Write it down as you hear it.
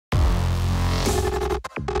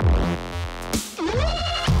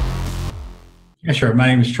Yeah, sure. My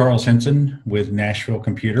name is Charles Henson with Nashville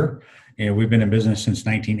Computer, and we've been in business since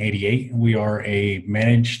 1988. We are a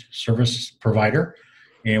managed service provider,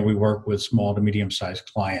 and we work with small to medium-sized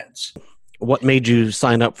clients. What made you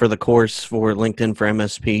sign up for the course for LinkedIn for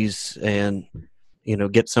MSPs and,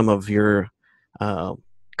 get some of your uh,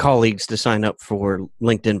 colleagues to sign up for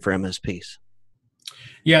LinkedIn for MSPs?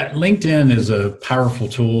 Yeah, LinkedIn is a powerful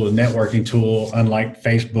tool, a networking tool, unlike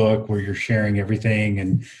Facebook, where you're sharing everything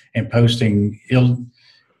and posting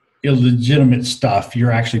illegitimate stuff.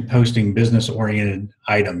 You're actually posting business oriented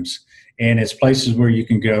items. And it's places where you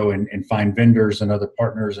can go and find vendors and other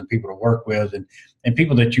partners and people to work with and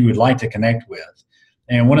people that you would like to connect with.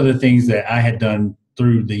 And one of the things that I had done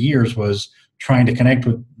through the years was trying to connect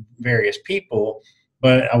with various people,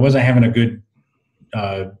 but I wasn't having a good,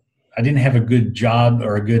 I didn't have a good job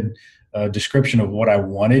or a good description of what I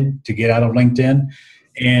wanted to get out of LinkedIn.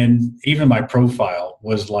 And even my profile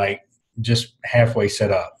was like just halfway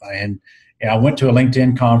set up. And I went to a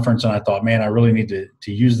LinkedIn conference and I thought, man, I really need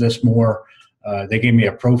to use this more. They gave me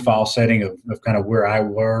a profile setting of kind of where I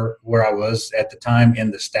was at the time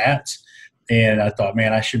in the stats. And I thought,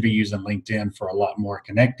 man, I should be using LinkedIn for a lot more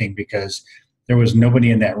connecting because there was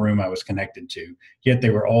nobody in that room I was connected to. Yet they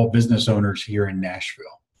were all business owners here in Nashville.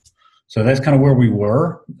 So that's kind of where we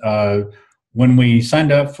were. When we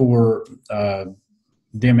signed up for the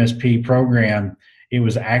MSP program, it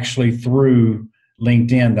was actually through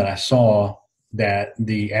LinkedIn that I saw that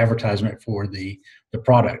the advertisement for the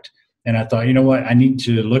product. And I thought, you know what, I need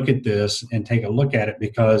to look at this and take a look at it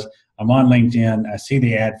because I'm on LinkedIn. I see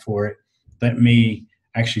the ad for it. Let me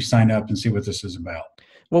actually sign up and see what this is about.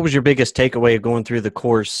 What was your biggest takeaway of going through the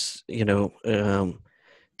course?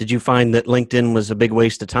 Did you find that LinkedIn was a big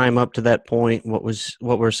waste of time up to that point? What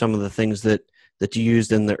were some of the things that you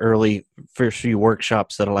used in the early first few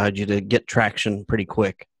workshops that allowed you to get traction pretty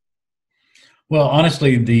quick? Well,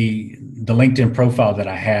 honestly, the LinkedIn profile that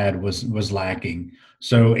I had was lacking.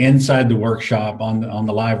 So inside the workshop, on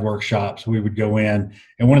the live workshops, we would go in,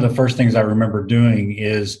 and one of the first things I remember doing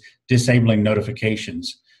is disabling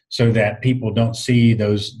notifications so that people don't see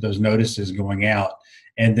those notices going out.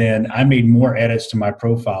 And then I made more edits to my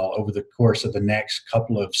profile over the course of the next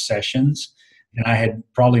couple of sessions than I had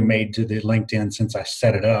probably made to the LinkedIn since I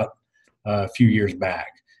set it up a few years back.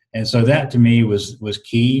 And so that to me was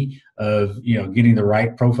key of, getting the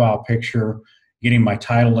right profile picture, getting my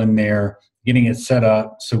title in there, getting it set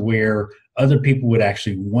up so where other people would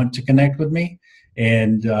actually want to connect with me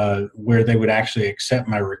and where they would actually accept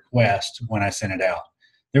my request when I sent it out.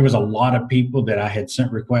 There was a lot of people that I had sent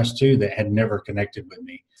requests to that had never connected with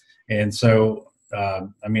me. And so,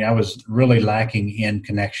 I was really lacking in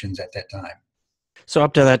connections at that time. So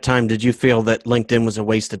up to that time, did you feel that LinkedIn was a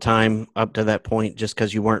waste of time up to that point just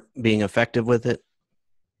because you weren't being effective with it?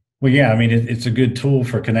 Well, yeah, it's a good tool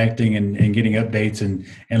for connecting and getting updates and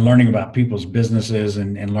learning about people's businesses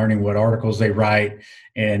and learning what articles they write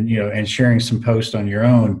and sharing some posts on your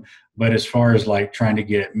own. But as far as like trying to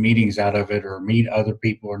get meetings out of it or meet other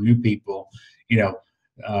people or new people, you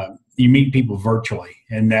meet people virtually,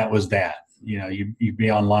 and that was that. You'd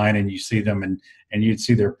be online and you see them and you'd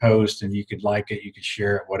see their post and you could like it, you could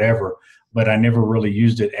share it, whatever. But I never really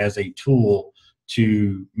used it as a tool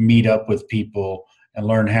to meet up with people and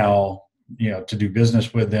learn how, to do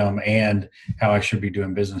business with them and how I should be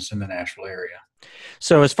doing business in the Nashville area.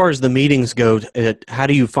 So as far as the meetings go, how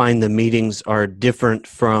do you find the meetings are different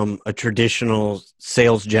from a traditional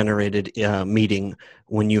sales generated meeting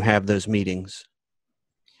when you have those meetings?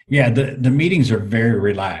 Yeah, the meetings are very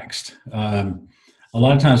relaxed. A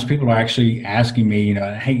lot of times people are actually asking me,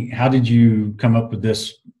 hey, how did you come up with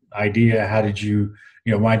this idea? How did you,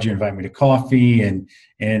 why'd you invite me to coffee? And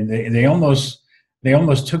they almost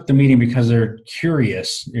took the meeting because they're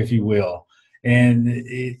curious, if you will. And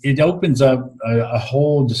it opens up a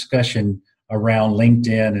whole discussion around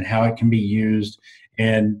LinkedIn and how it can be used.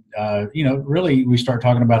 And, really we start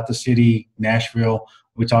talking about the city, Nashville.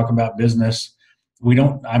 We talk about business.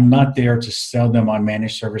 I'm not there to sell them on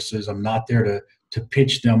managed services. I'm not there to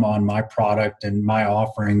pitch them on my product and my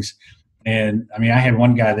offerings. And I had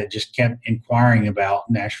one guy that just kept inquiring about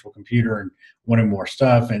Nashville Computer and wanted more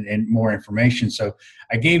stuff and more information. So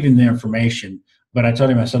I gave him the information, but I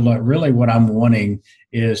told him, I said, look, really what I'm wanting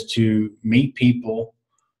is to meet people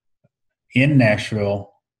in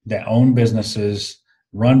Nashville that own businesses,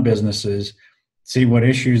 run businesses, see what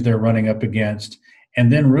issues they're running up against,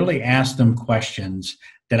 and then really ask them questions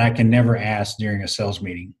that I can never ask during a sales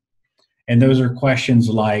meeting. And those are questions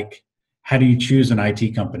like, how do you choose an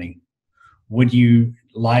IT company? What do you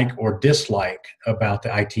like or dislike about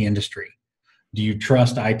the IT industry? Do you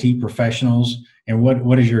trust IT professionals? And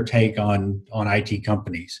what is your take on IT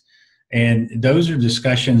companies? And those are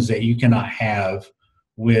discussions that you cannot have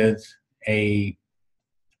with a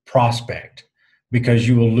prospect, because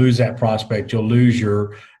you will lose that prospect. You'll lose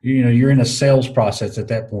you're in a sales process at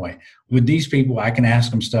that point. With these people, I can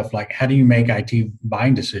ask them stuff like, how do you make IT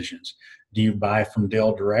buying decisions? Do you buy from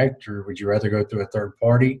Dell direct, or would you rather go through a third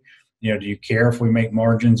party? Do you care if we make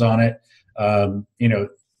margins on it?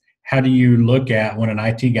 How do you look at when an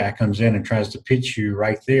IT guy comes in and tries to pitch you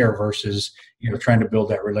right there versus, trying to build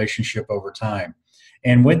that relationship over time?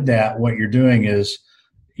 And with that, what you're doing is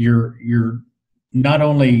you're not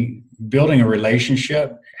only building a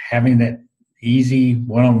relationship, having that easy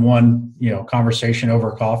one-on-one, conversation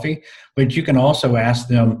over coffee, but you can also ask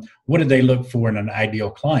them, what do they look for in an ideal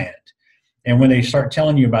client? And when they start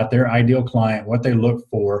telling you about their ideal client, what they look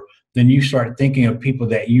for, then you start thinking of people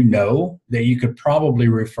that that you could probably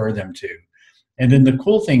refer them to. And then the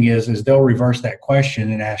cool thing is they'll reverse that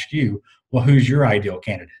question and ask you, well, who's your ideal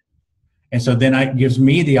candidate? And so then it gives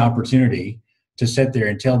me the opportunity to sit there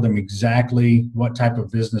and tell them exactly what type of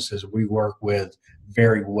businesses we work with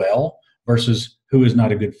very well versus who is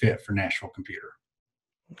not a good fit for Nashville Computer.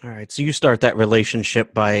 All right. So you start that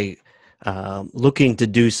relationship by looking to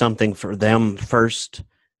do something for them first,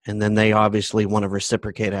 and then they obviously want to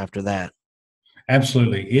reciprocate after that.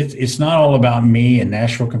 Absolutely. It's not all about me and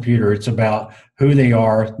Nashville Computer. It's about who they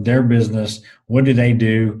are, their business, what do they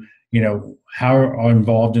do, how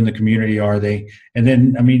involved in the community are they? And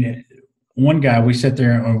then, one guy, we sit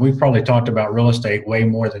there and we probably talked about real estate way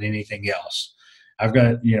more than anything else. I've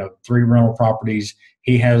got, 3 rental properties.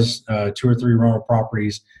 He has 2 or 3 rental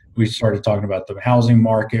properties. We started talking about the housing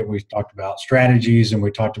market. We talked about strategies, and we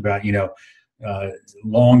talked about,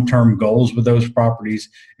 long-term goals with those properties.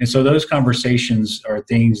 And so those conversations are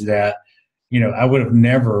things that, I would have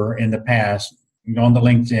never in the past gone to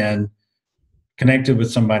LinkedIn, connected with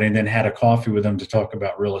somebody, and then had a coffee with them to talk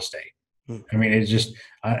about real estate. It's just,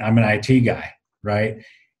 I'm an IT guy, right?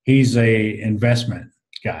 He's a investment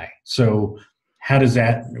guy. So how does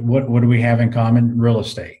that, what do we have in common? Real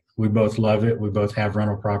estate. We both love it. We both have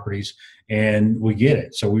rental properties, and we get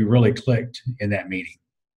it. So we really clicked in that meeting.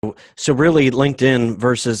 So really, LinkedIn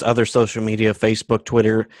versus other social media, Facebook,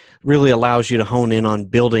 Twitter, really allows you to hone in on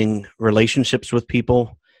building relationships with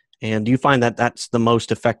people. And do you find that that's the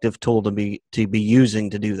most effective tool to be using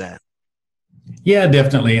to do that? Yeah,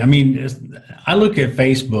 definitely. I look at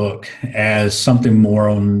Facebook as something more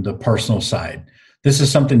on the personal side. This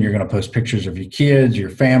is something you're going to post pictures of your kids,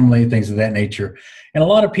 your family, things of that nature. And a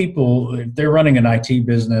lot of people, if they're running an IT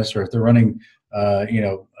business, or if they're running,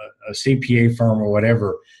 a CPA firm or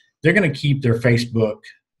whatever, they're going to keep their Facebook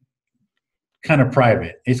kind of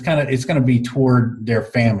private. It's going to be toward their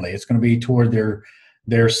family. It's going to be toward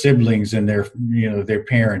their siblings and their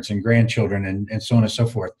parents and grandchildren and so on and so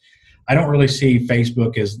forth. I don't really see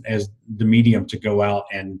Facebook as the medium to go out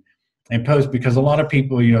and post, because a lot of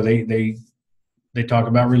people, they talk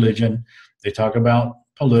about religion, they talk about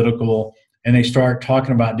political, and they start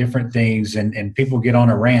talking about different things, and people get on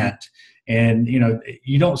a rant, and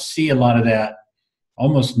you don't see a lot of that,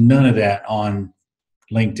 almost none of that on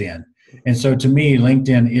LinkedIn. And so to me,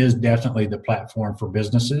 LinkedIn is definitely the platform for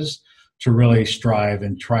businesses to really strive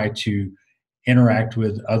and try to interact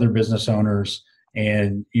with other business owners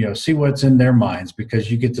and see what's in their minds,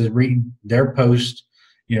 because you get to read their posts,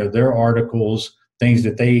 their articles, things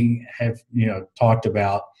that they have talked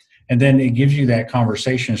about, and then it gives you that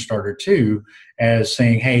conversation starter too, as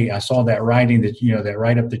saying, hey, I saw that writing that that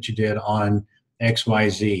write-up that you did on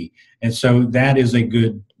XYZ. And so that is a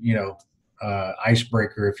good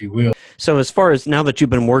icebreaker, if you will. So as far as now that you've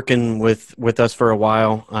been working with us for a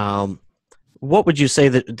while, what would you say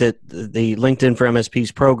that the LinkedIn for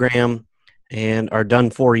MSPs program and our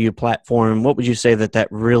Done For You platform, what would you say that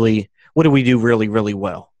really, what do we do really, really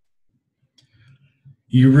well?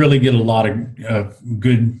 You really get a lot of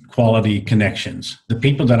good quality connections. The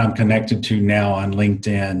people that I'm connected to now on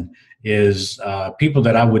LinkedIn is people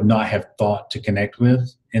that I would not have thought to connect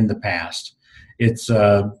with in the past. It's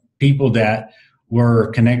people that were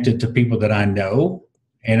connected to people that I know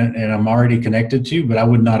and I'm already connected to, but I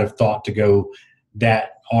would not have thought to go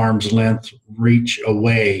that arm's length reach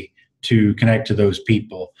away to connect to those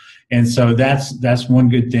people. And so that's one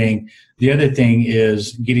good thing. The other thing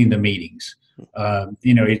is getting the meetings.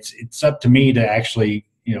 It's up to me to actually,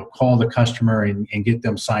 call the customer and get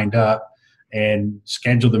them signed up and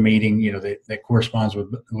schedule the meeting, that corresponds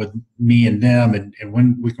with me and them, and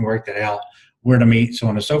when we can work that out, where to meet, so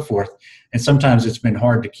on and so forth. And sometimes it's been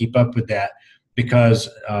hard to keep up with that because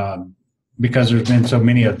there's been so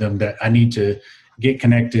many of them that I need to get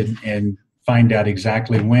connected and find out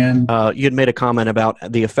exactly when. You had made a comment about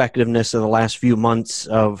the effectiveness of the last few months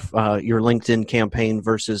of your LinkedIn campaign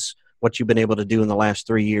versus what you've been able to do in the last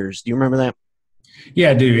 3 years. Do you remember that?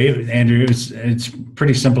 Yeah, I do, Andrew. It's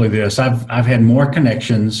pretty simply this. I've had more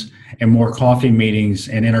connections and more coffee meetings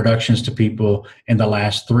and introductions to people in the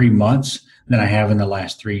last 3 months than I have in the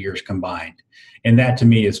last 3 years combined. And that to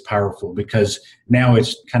me is powerful because now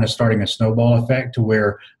it's kind of starting a snowball effect to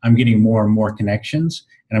where I'm getting more and more connections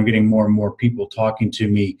and I'm getting more and more people talking to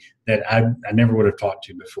me that I never would have talked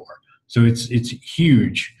to before. So it's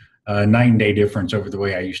huge, night and day difference over the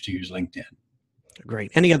way I used to use LinkedIn.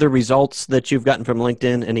 Great. Any other results that you've gotten from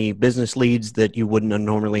LinkedIn? Any business leads that you wouldn't have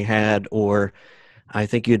normally had? Or I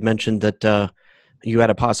think you had mentioned that you had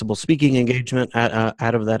a possible speaking engagement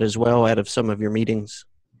out of that as well, out of some of your meetings.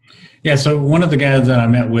 Yeah, so one of the guys that I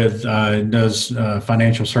met with does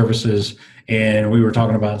financial services, and we were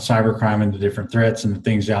talking about cybercrime and the different threats and the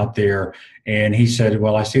things out there. And he said,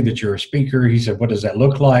 well, I see that you're a speaker. He said, what does that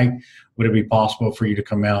look like? Would it be possible for you to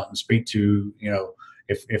come out and speak to,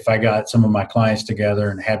 if I got some of my clients together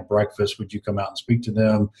and had breakfast, would you come out and speak to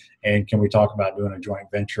them? And can we talk about doing a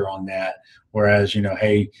joint venture on that? Whereas,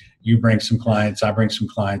 hey, you bring some clients, I bring some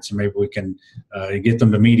clients, and maybe we can get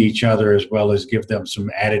them to meet each other as well as give them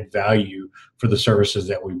some added value for the services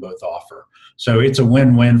that we both offer. So it's a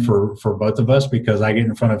win-win for both of us because I get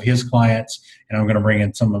in front of his clients and I'm going to bring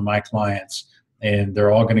in some of my clients, and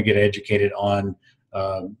they're all going to get educated on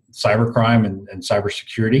cybercrime and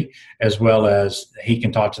cybersecurity, as well as he can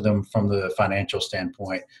talk to them from the financial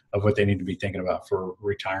standpoint of what they need to be thinking about for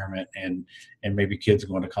retirement and maybe kids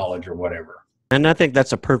going to college or whatever. And I think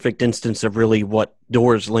that's a perfect instance of really what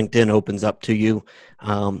doors LinkedIn opens up to you.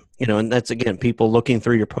 And that's, again, people looking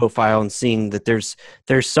through your profile and seeing that there's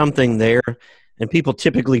something there, and people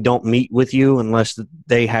typically don't meet with you unless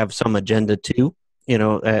they have some agenda too.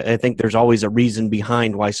 I think there's always a reason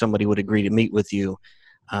behind why somebody would agree to meet with you.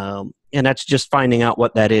 And that's just finding out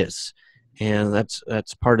what that is. And that's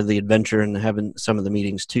part of the adventure and having some of the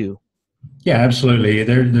meetings too. Yeah, absolutely.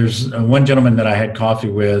 There's one gentleman that I had coffee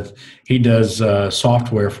with. He does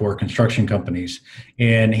software for construction companies,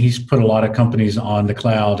 and he's put a lot of companies on the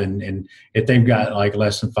cloud. And if they've got like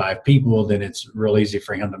less than 5 people, then it's real easy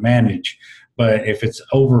for him to manage. But if it's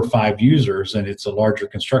over 5 users and it's a larger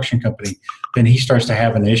construction company, then he starts to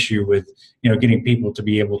have an issue with getting people to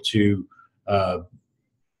be able to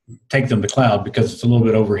take them to cloud because it's a little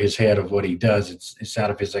bit over his head of what he does. It's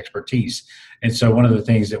out of his expertise. And so one of the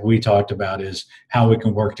things that we talked about is how we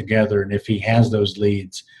can work together. And if he has those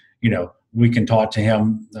leads, we can talk to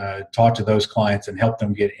him, talk to those clients and help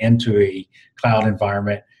them get into a cloud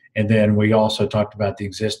environment. And then we also talked about the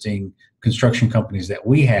existing construction companies that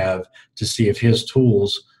we have to see if his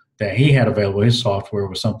tools that he had available, his software,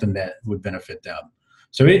 was something that would benefit them.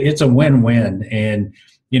 So it's a win-win. And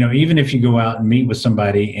even if you go out and meet with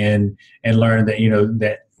somebody and learn that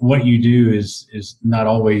that what you do is not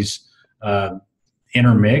always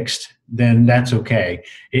intermixed, then that's okay.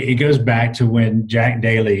 It goes back to when Jack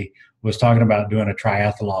Daly was talking about doing a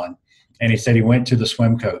triathlon, and he said he went to the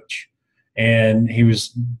swim coach and he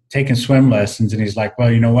was taking swim lessons, and he's like, well,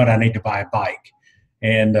 you know what, I need to buy a bike.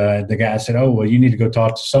 And the guy said, oh, well, you need to go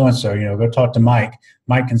talk to so-and-so, go talk to Mike.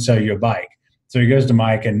 Mike can sell you a bike. So he goes to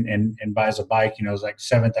Mike and buys a bike, it's like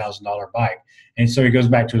 $7,000 bike. And so he goes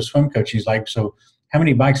back to his swim coach. He's like, so how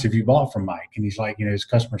many bikes have you bought from Mike? And he's like, his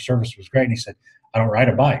customer service was great. And he said, I don't ride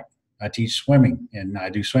a bike. I teach swimming and I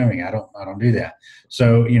do swimming. I don't do that.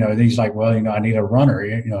 So, then he's like, well, I need a runner.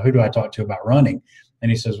 Who do I talk to about running? And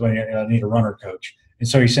he says, well, I need a runner coach. And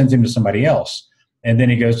so he sends him to somebody else. And then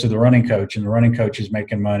he goes to the running coach, and the running coach is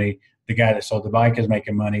making money. The guy that sold the bike is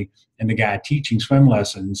making money. And the guy teaching swim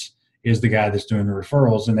lessons is the guy that's doing the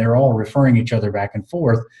referrals. And they're all referring each other back and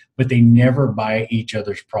forth, but they never buy each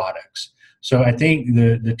other's products. So I think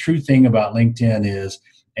the true thing about LinkedIn is,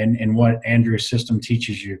 and what Andrew's system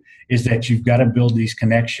teaches you, is that you've got to build these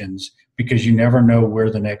connections because you never know where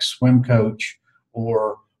the next swim coach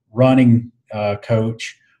or running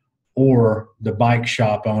coach or the bike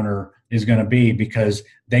shop owner is going to be, because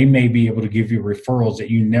they may be able to give you referrals that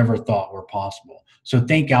you never thought were possible. So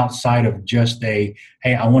think outside of just hey,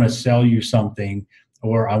 I want to sell you something,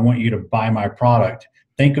 or I want you to buy my product.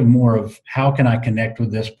 Think of more of how can I connect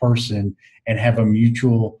with this person and have a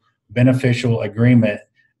mutual beneficial agreement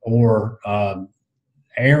or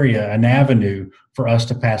an avenue for us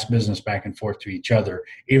to pass business back and forth to each other,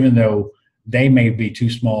 even though they may be too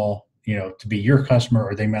small, to be your customer,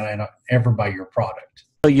 or they may not ever buy your product.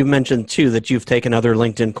 So you mentioned too that you've taken other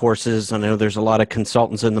LinkedIn courses. I know there's a lot of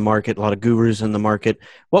consultants in the market, a lot of gurus in the market.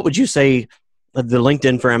 What would you say the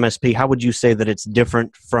LinkedIn for MSP, how would you say that it's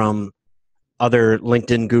different from other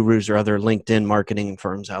LinkedIn gurus or other LinkedIn marketing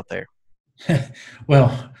firms out there?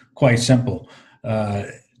 Well, quite simple.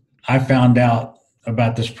 I found out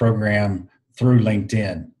about this program through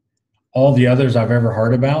LinkedIn. All the others I've ever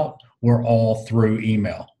heard about were all through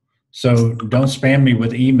email. So don't spam me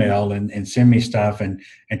with email and send me stuff and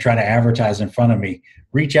try to advertise in front of me.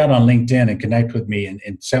 Reach out on LinkedIn and connect with me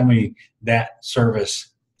and sell me that service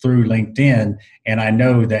through LinkedIn. And I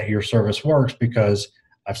know that your service works because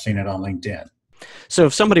I've seen it on LinkedIn. So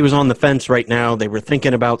if somebody was on the fence right now, they were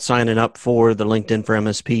thinking about signing up for the LinkedIn for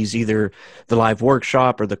MSPs, either the live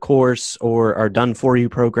workshop or the course or our Done For You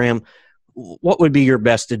program, what would be your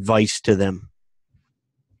best advice to them?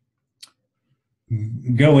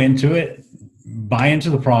 Go into it, buy into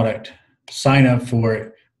the product, sign up for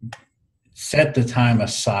it, set the time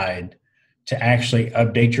aside to actually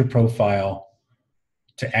update your profile,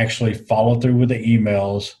 to actually follow through with the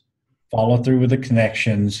emails, follow through with the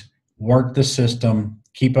connections, work the system,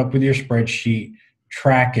 keep up with your spreadsheet,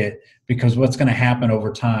 track it, because what's going to happen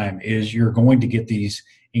over time is you're going to get these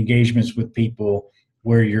engagements with people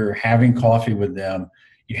where you're having coffee with them.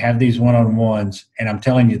 You have these one-on-ones, and I'm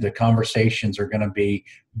telling you, the conversations are going to be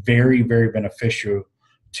very, very beneficial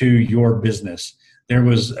to your business. There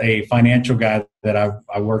was a financial guy that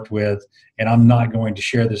I worked with, and I'm not going to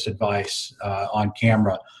share this advice on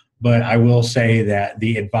camera, but I will say that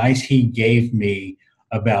the advice he gave me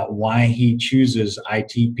about why he chooses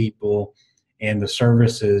IT people and the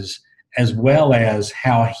services, as well as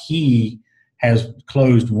how he has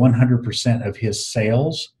closed 100% of his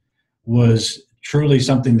sales, was truly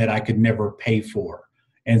something that I could never pay for.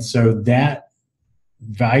 And so that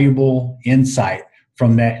valuable insight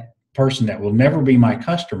from that person that will never be my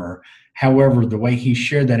customer, however, the way he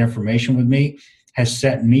shared that information with me has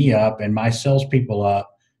set me up and my salespeople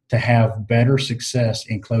up to have better success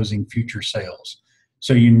in closing future sales.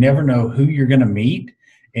 So you never know who you're going to meet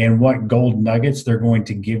and what gold nuggets they're going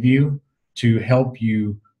to give you to help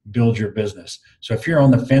you build your business. So if you're on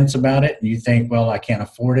the fence about it and you think, well, I can't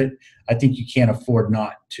afford it, I think you can't afford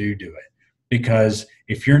not to do it. Because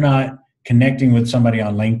if you're not connecting with somebody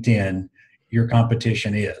on LinkedIn, your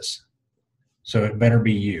competition is. So it better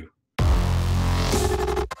be you.